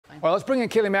Well, let's bring in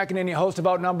Kayleigh McEnany, host of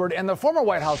Outnumbered, and the former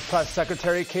White House press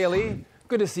secretary. Kayleigh,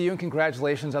 good to see you, and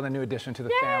congratulations on the new addition to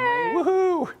the family.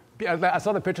 Woohoo! I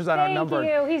saw the pictures on Outnumbered.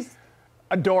 Thank you. He's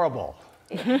adorable.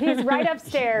 He's right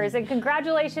upstairs, and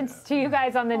congratulations to you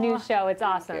guys on the new show. It's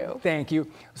awesome. Thank you.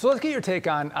 So let's get your take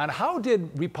on how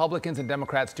did Republicans and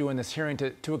Democrats do in this hearing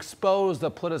to expose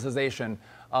the politicization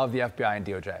of the FBI and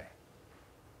DOJ?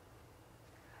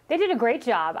 They did a great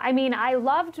job. I mean, I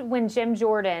loved when Jim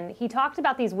Jordan, he talked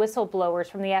about these whistleblowers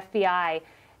from the FBI,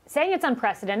 saying it's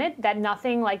unprecedented, that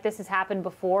nothing like this has happened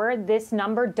before. This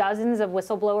number, dozens of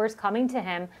whistleblowers coming to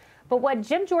him. But what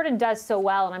Jim Jordan does so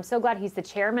well, and I'm so glad he's the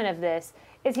chairman of this,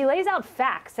 is he lays out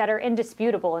facts that are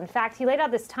indisputable. In fact, he laid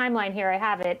out this timeline here. I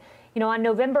have it. You know, on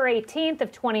November 18th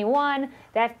of 21,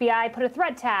 the FBI put a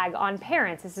threat tag on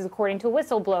parents. This is according to a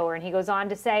whistleblower. And he goes on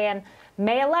to say, on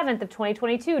May 11th of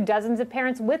 2022, dozens of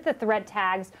parents with the threat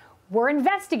tags were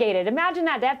investigated. Imagine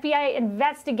that, the FBI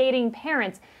investigating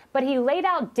parents. But he laid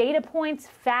out data points,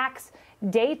 facts,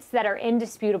 dates that are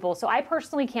indisputable. So I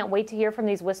personally can't wait to hear from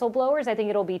these whistleblowers. I think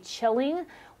it'll be chilling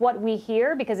what we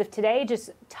hear, because if today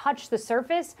just touched the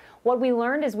surface, what we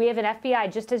learned is we have an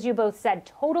FBI, just as you both said,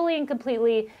 totally and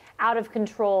completely out of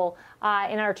control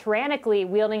and are tyrannically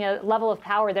wielding a level of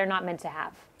power they're not meant to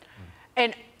have.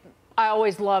 And I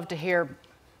always love to hear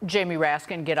Jamie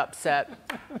Raskin get upset.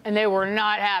 And they were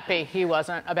not happy he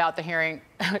wasn't about the hearing.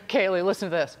 Kayleigh, listen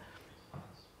to this.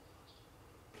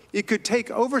 It could take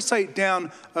oversight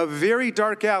down a very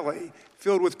dark alley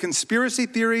filled with conspiracy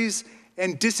theories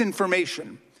and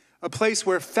disinformation, a place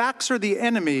where facts are the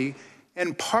enemy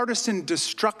and partisan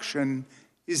destruction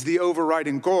is the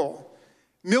overriding goal.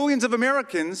 Millions of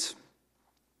Americans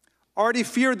already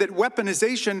fear that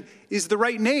weaponization is the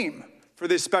right name for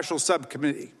this special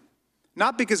subcommittee,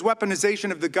 not because weaponization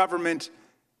of the government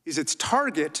is its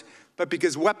target, but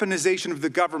because weaponization of the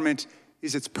government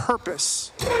is its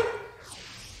purpose.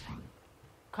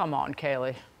 Come on,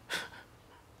 Kayleigh.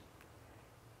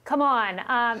 Come on.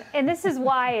 And this is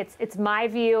why it's my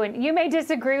view. And you may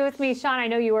disagree with me, Sean. I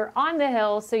know you were on the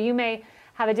Hill, so you may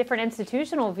have a different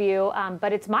institutional view.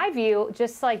 But it's my view,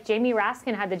 just like Jamie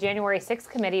Raskin had the January 6th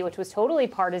committee, which was totally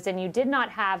partisan. You did not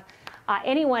have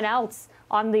anyone else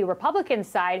on the Republican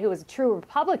side who was a true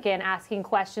Republican asking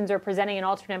questions or presenting an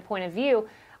alternate point of view.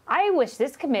 I wish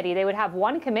this committee, they would have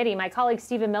one committee. My colleague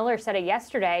Stephen Miller said it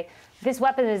yesterday, this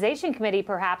weaponization committee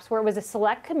perhaps, where it was a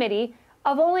select committee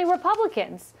of only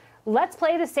Republicans. Let's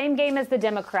play the same game as the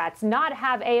Democrats, not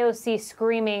have AOC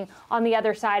screaming on the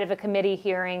other side of a committee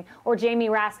hearing or Jamie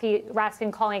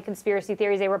Raskin calling it conspiracy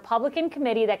theories. A Republican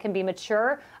committee that can be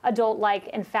mature, adult-like,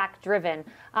 and fact-driven.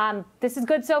 This is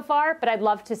good so far, but I'd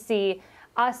love to see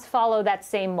us follow that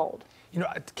same mold. You know,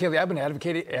 Kayleigh, I've been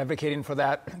advocating for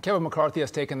that. Kevin McCarthy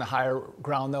has taken the higher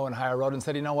ground, though, and higher road and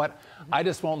said, you know what, I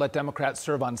just won't let Democrats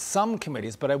serve on some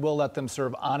committees, but I will let them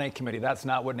serve on a committee. That's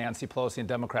not what Nancy Pelosi and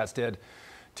Democrats did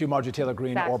to Marjorie Taylor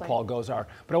Greene or Paul Gosar.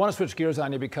 But I want to switch gears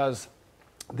on you because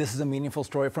this is a meaningful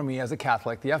story for me as a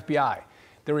Catholic. The FBI,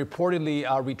 they're reportedly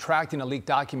retracting a leaked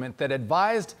document that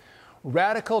advised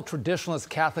radical traditionalist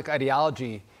Catholic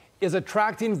ideology is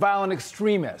attracting violent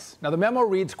extremists. Now, the memo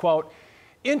reads, quote,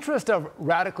 interest of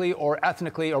radically or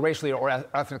ethnically or racially or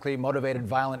ethnically motivated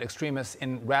violent extremists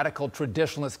in radical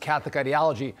traditionalist Catholic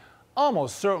ideology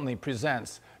almost certainly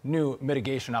presents new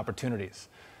mitigation opportunities.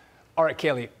 All right,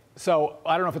 Kayleigh, so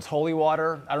I don't know if it's holy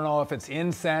water. I don't know if it's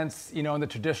incense, you know, in the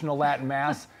traditional Latin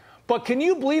Mass. But can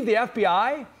you believe the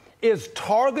FBI is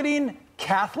targeting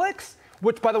Catholics?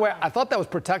 Which, by the way, I thought that was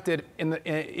protected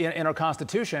in our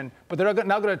Constitution, but they're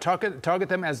now going to target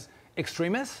them as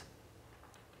extremists?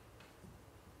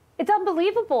 It's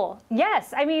unbelievable.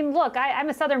 Yes. I mean, look, I'm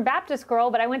a Southern Baptist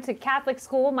girl, but I went to Catholic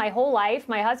school my whole life.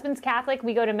 My husband's Catholic.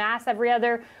 We go to Mass every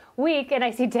other week, and I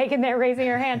see Dakin there raising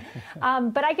her hand.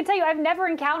 But I can tell you, I've never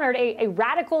encountered a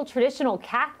radical traditional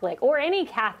Catholic or any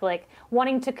Catholic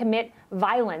wanting to commit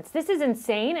violence. This is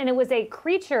insane, and it was a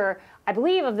creature, I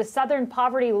believe, of the Southern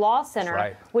Poverty Law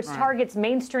Center, which targets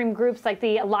mainstream groups like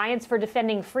the Alliance for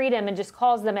Defending Freedom and just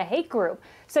calls them a hate group.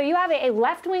 So you have a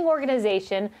left-wing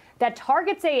organization that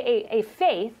targets a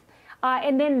faith,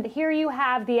 and then here you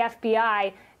have the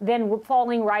FBI then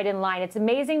falling right in line. It's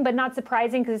amazing, but not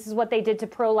surprising, because this is what they did to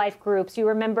pro-life groups. You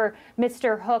remember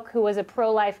Mr. Hook, who was a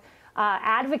pro-life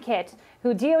advocate,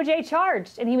 who DOJ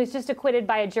charged, and he was just acquitted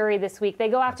by a jury this week. They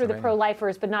go after the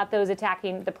pro-lifers, but not those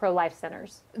attacking the pro-life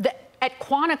centers. At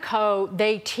Quantico,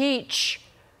 they teach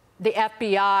the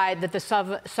FBI that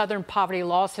the Southern Poverty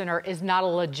Law Center is not a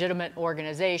legitimate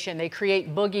organization. They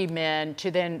create boogeymen to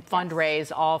then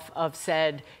fundraise off of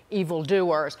said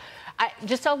evildoers.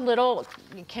 Just a little,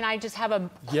 can I just have a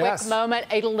quick Yes. moment?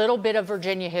 A little bit of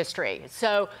Virginia history.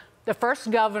 So the first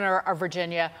governor of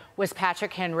Virginia was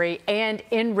Patrick Henry, and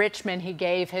in Richmond, he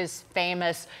gave his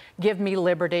famous "Give me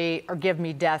liberty or give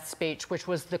me death" speech, which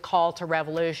was the call to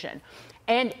revolution.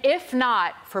 And if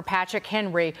not for Patrick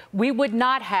Henry, we would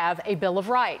not have a Bill of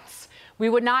Rights. We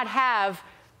would not have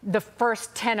the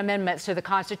first 10 amendments to the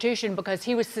Constitution, because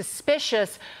he was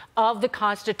suspicious of the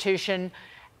Constitution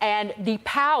and the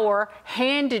power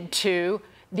handed to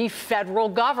the federal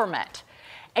government.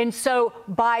 And so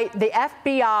by the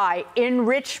FBI in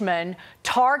Richmond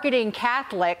targeting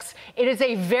Catholics, it is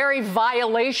a very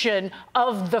violation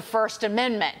of the First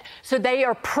Amendment. So they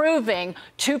are proving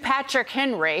to Patrick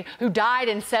Henry, who died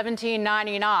in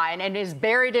 1799 and is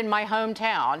buried in my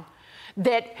hometown,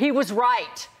 that he was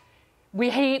right. We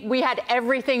had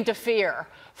everything to fear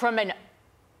from a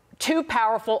too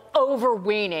powerful,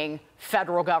 overweening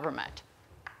federal government.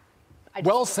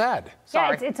 Well said.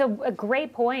 Yeah, it's a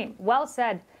great point. Well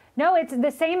said. No, it's the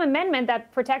same amendment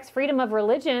that protects freedom of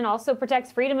religion, also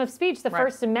protects freedom of speech, the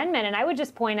First Amendment. And I would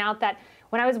just point out that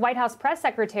when I was White House press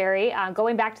secretary,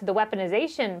 going back to the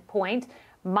weaponization point,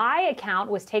 my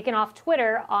account was taken off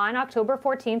Twitter on October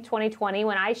 14th, 2020,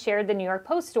 when I shared the New York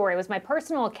Post story. It was my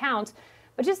personal account.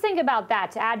 But just think about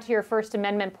that, to add to your First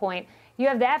Amendment point. You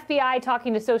have the FBI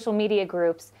talking to social media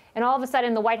groups, and all of a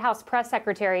sudden the White House press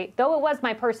secretary, though it was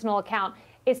my personal account,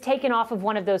 is taken off of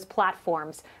one of those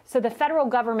platforms. So the federal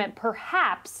government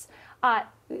perhaps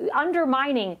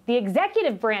undermining the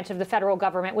executive branch of the federal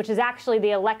government, which is actually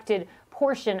the elected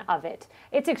portion of it.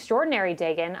 It's extraordinary,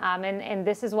 Dagan, and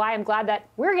this is why I'm glad that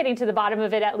we're getting to the bottom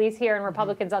of it, at least here in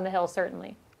Republicans on the Hill,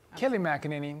 certainly. Kayleigh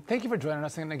McEnany, thank you for joining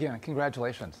us, and again,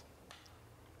 congratulations.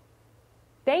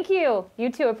 Thank you.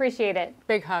 You too. Appreciate it.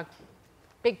 Big hug.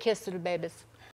 Big kiss to the babies.